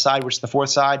the health side, which is the fourth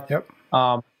side. Yep.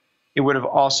 It would have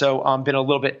also been a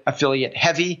little bit affiliate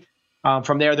heavy.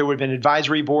 From there would have been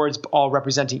advisory boards, all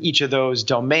representing each of those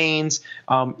domains.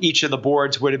 Each of the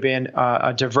boards would have been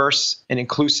a diverse and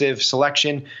inclusive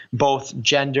selection, both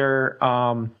gender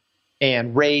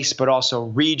and race, but also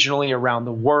regionally around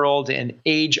the world, and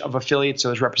age of affiliates. So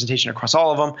there's representation across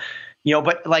all of them.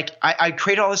 But like I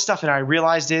created all this stuff, and I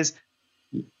realized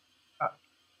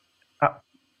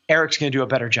Eric's going to do a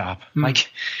better job.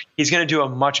 Like he's going to do a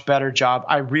much better job.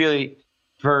 I'm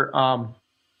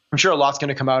sure a lot's going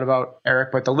to come out about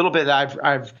Eric, but the little bit that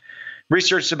I've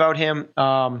researched about him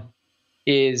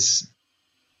is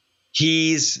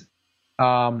he's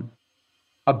a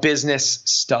business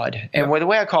stud. And the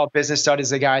way I call it business stud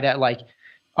is a guy that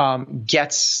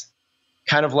gets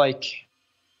kind of like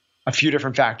a few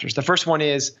different factors. The first one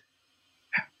is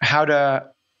how to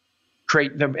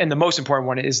create and the most important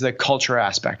one is the culture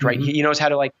aspect, right? He knows how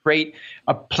to create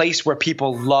a place where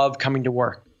people love coming to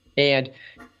work. And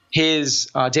his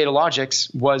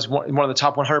Datalogix was one of the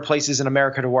top 100 places in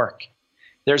America to work.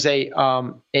 There's a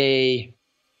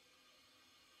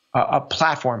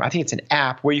platform, I think it's an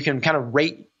app, where you can kind of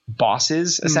rate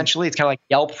bosses. Essentially, it's kind of like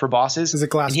Yelp for bosses. Is it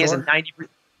Glassdoor? And he has a 90%.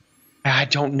 I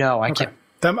don't know. I can't.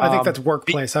 I think that's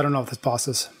Workplace. I don't know if it's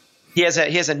bosses. he has a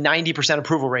 90%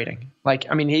 approval rating. Like,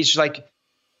 I mean, he's just like,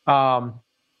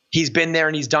 he's been there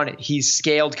and he's done it. He's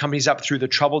scaled companies up through the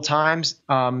troubled times,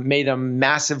 made them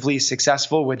massively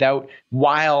successful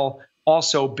while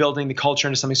also building the culture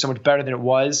into something so much better than it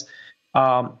was.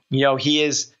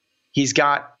 He's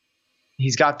got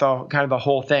the kind of the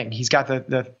whole thing. He's got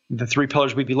the three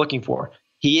pillars we'd be looking for.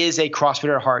 He is a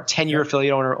CrossFitter at heart, 10-year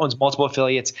affiliate owner, owns multiple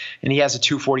affiliates, and he has a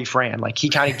 240 Fran. Like, he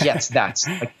kind of gets that.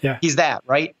 Like, he's that,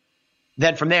 right?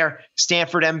 Then from there,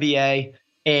 Stanford MBA,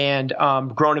 and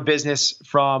grown a business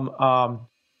from a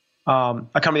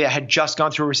company that had just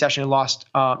gone through a recession and lost.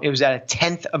 It was at a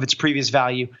 10th of its previous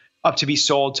value, up to be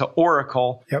sold to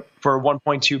Oracle for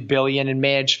 $1.2 billion, and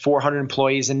managed 400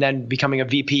 employees, and then becoming a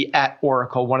VP at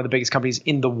Oracle, one of the biggest companies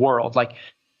in the world. Like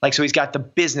so, he's got the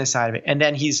business side of it, and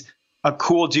then he's a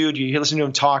cool dude. You listen to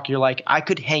him talk, you're like, I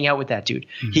could hang out with that dude.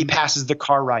 Mm-hmm. He passes the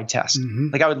car ride test. Mm-hmm.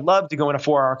 Like, I would love to go on a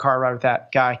 4-hour car ride with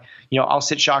that guy. I'll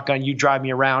sit shotgun, you drive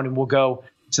me around, and we'll go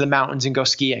to the mountains and go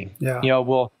skiing. Yeah.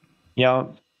 We'll,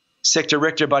 sick to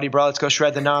Richter, buddy, bro. Let's go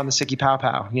shred the on the sicky pow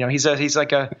pow.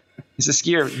 He's a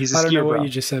skier. He's a skier. I don't know bro. what you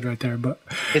just said right there, but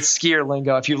it's skier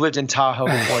lingo. If you've lived in Tahoe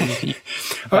before, you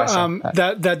can.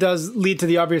 That does lead to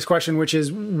the obvious question, which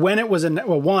is, when it was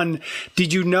one,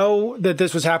 did you know that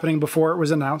this was happening before it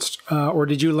was announced, or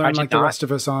did you learn like the rest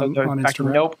of us on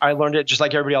Instagram? Nope, I learned it just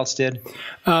like everybody else did.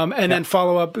 Then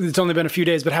follow up. It's only been a few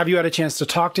days, but have you had a chance to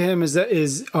talk to him? Is that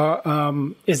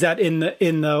in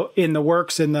the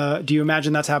works? Do you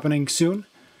imagine that's happening soon?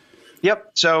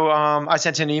 Yep. So I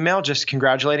sent an email just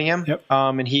congratulating him. Yep.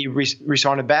 And he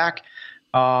responded back.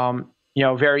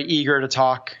 Very eager to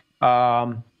talk.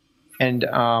 And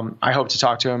I hope to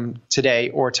talk to him today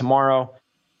or tomorrow.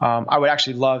 I would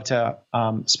actually love to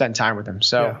spend time with him.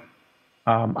 So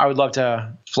I would love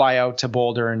to fly out to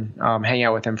Boulder and hang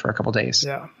out with him for a couple days.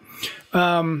 Yeah.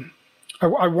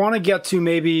 I want to get to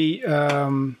maybe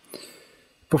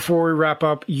before we wrap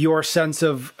up, your sense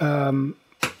of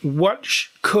what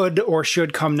could or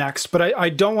should come next, but I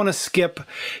don't want to skip,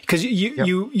 because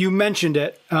you mentioned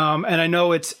it, and I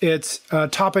know it's a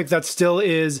topic that still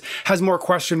has more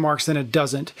question marks than it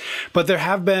doesn't. But there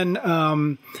have been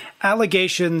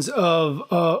allegations of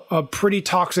a pretty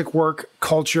toxic work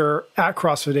culture at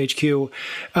CrossFit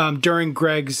HQ during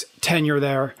Greg's tenure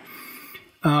there.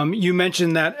 You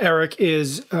mentioned that Eric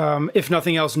is, if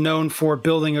nothing else, known for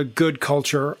building a good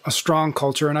culture, a strong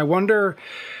culture, and I wonder.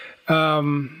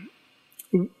 How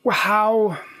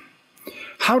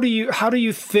do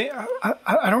you think?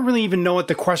 I don't really even know what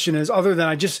the question is, other than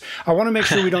I want to make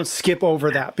sure we don't skip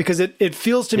over that, because it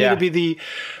feels to me to be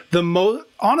the most,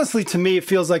 honestly, to me, it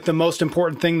feels like the most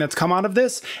important thing that's come out of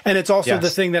this. And it's also the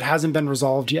thing that hasn't been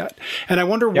resolved yet. And I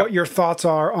wonder what your thoughts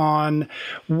are on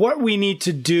what we need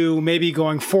to do, maybe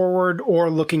going forward or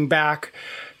looking back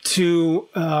to,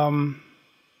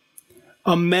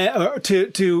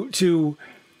 to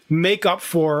make up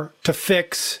for, to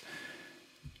fix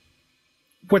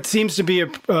what seems to be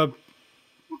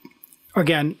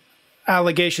again,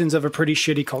 allegations of a pretty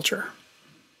shitty culture.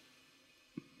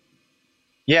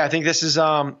 Yeah, I think this is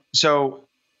so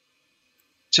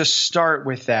to start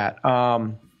with that.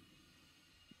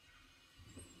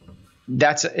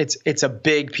 It's a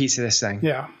big piece of this thing.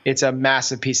 Yeah, it's a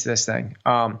massive piece of this thing.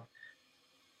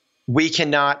 We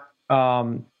cannot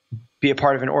be a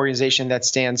part of an organization that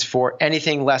stands for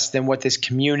anything less than what this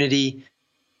community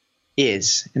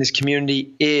is. And this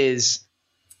community is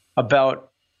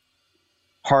about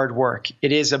hard work.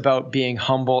 It is about being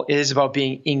humble. It is about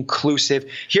being inclusive.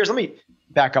 Let me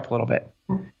back up a little bit.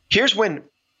 Here's when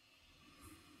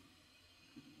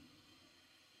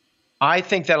I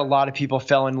think that a lot of people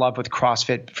fell in love with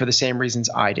CrossFit for the same reasons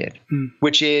I did,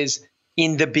 which is,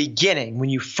 in the beginning,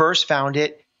 when you first found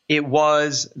it, it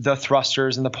was the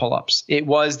thrusters and the pull-ups. It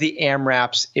was the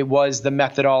AMRAPs. It was the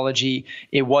methodology.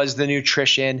 It was the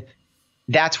nutrition.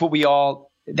 That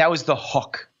was the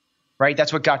hook, right?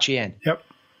 That's what got you in. Yep.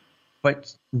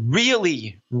 But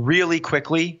really, really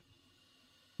quickly,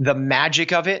 the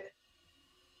magic of it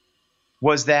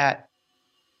was that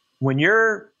when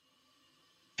you're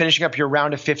finishing up your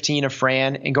round of 15 of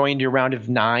Fran and going into your round of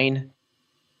 9,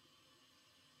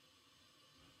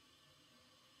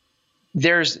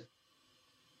 there's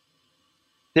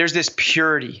this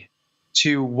purity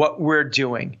to what we're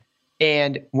doing.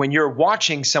 And when you're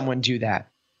watching someone do that,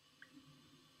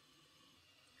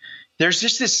 there's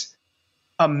just this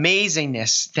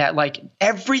amazingness that, like,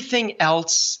 everything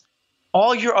else,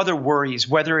 all your other worries,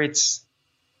 whether it's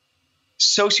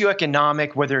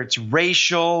socioeconomic, whether it's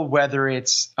racial, whether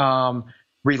it's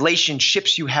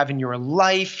relationships you have in your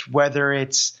life, whether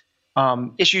it's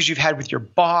issues you've had with your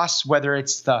boss, whether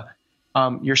it's the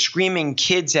your screaming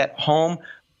kids at home,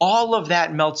 all of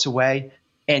that melts away.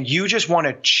 And you just want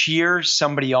to cheer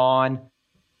somebody on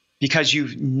because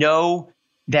you know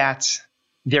that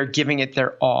they're giving it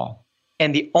their all.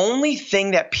 And the only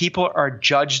thing that people are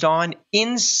judged on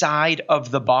inside of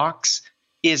the box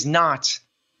is not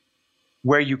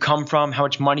where you come from, how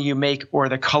much money you make, or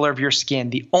the color of your skin.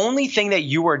 The only thing that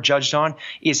you are judged on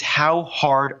is how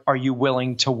hard are you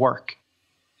willing to work.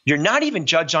 You're not even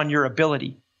judged on your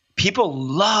ability. People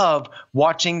love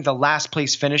watching the last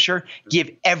place finisher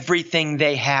give everything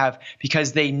they have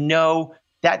because they know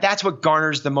that that's what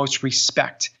garners the most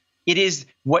respect. It is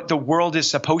what the world is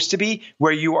supposed to be,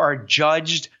 where you are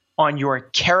judged on your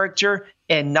character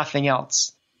and nothing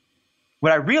else.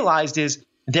 What I realized is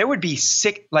there would be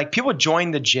people would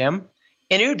join the gym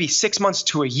and it would be 6 months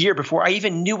to a year before I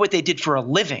even knew what they did for a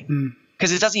living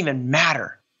because it doesn't even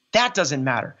matter. That doesn't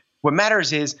matter. What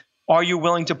matters is, are you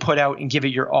willing to put out and give it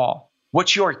your all?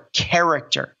 What's your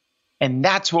character? And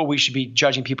that's what we should be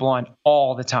judging people on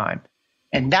all the time.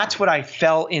 And that's what I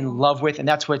fell in love with. And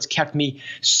that's what's kept me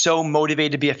so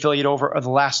motivated to be affiliate over the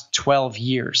last 12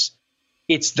 years.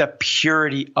 It's the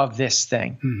purity of this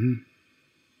thing. Mm-hmm.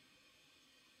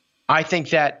 I think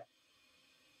that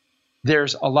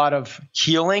there's a lot of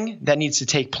healing that needs to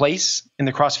take place in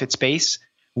the CrossFit space.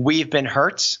 We've been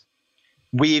hurt.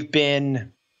 We've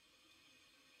been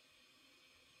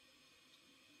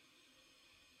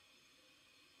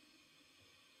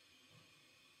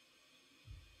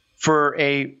for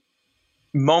a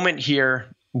moment here,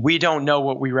 we don't know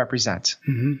what we represent.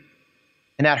 Mm-hmm.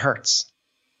 And that hurts.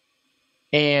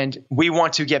 And we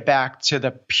want to get back to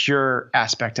the pure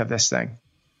aspect of this thing.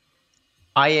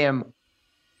 I am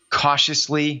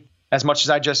cautiously, as much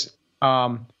as I just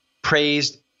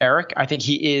praised Eric, I think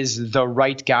he is the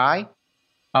right guy.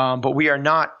 But we are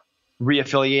not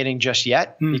reaffiliating just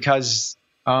yet because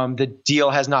the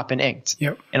deal has not been inked.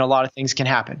 Yep. And a lot of things can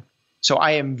happen. So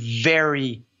I am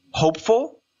very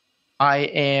hopeful. I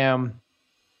am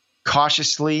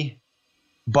cautiously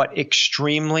but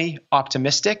extremely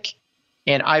optimistic.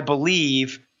 And I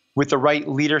believe with the right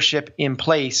leadership in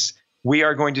place, we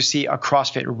are going to see a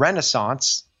CrossFit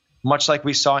renaissance, much like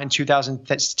we saw in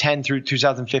 2010 through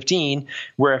 2015,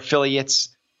 where affiliates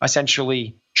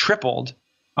essentially tripled.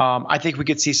 I think we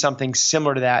could see something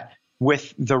similar to that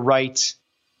with the right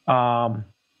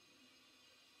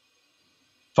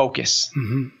focus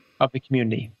of the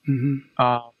community. And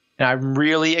I'm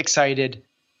really excited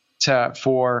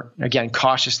again,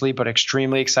 cautiously, but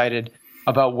extremely excited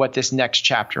about what this next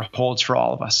chapter holds for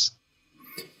all of us.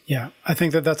 Yeah, I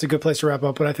think that that's a good place to wrap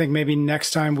up. But I think maybe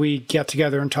next time we get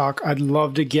together and talk, I'd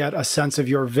love to get a sense of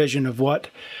your vision of what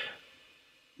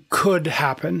could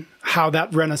happen, how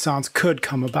that renaissance could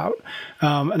come about.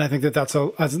 And I think that that's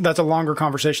a longer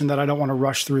conversation that I don't want to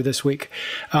rush through this week.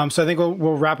 So I think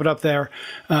we'll wrap it up there.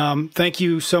 Thank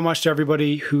you so much to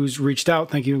everybody who's reached out.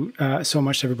 Thank you so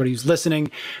much to everybody who's listening.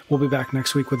 We'll be back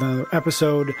next week with another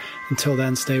episode. Until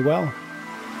then, stay well.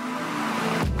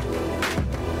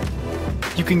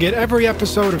 You can get every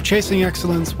episode of Chasing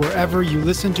Excellence wherever you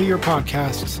listen to your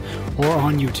podcasts or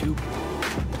on YouTube.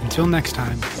 Until next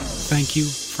time, thank you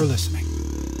for listening.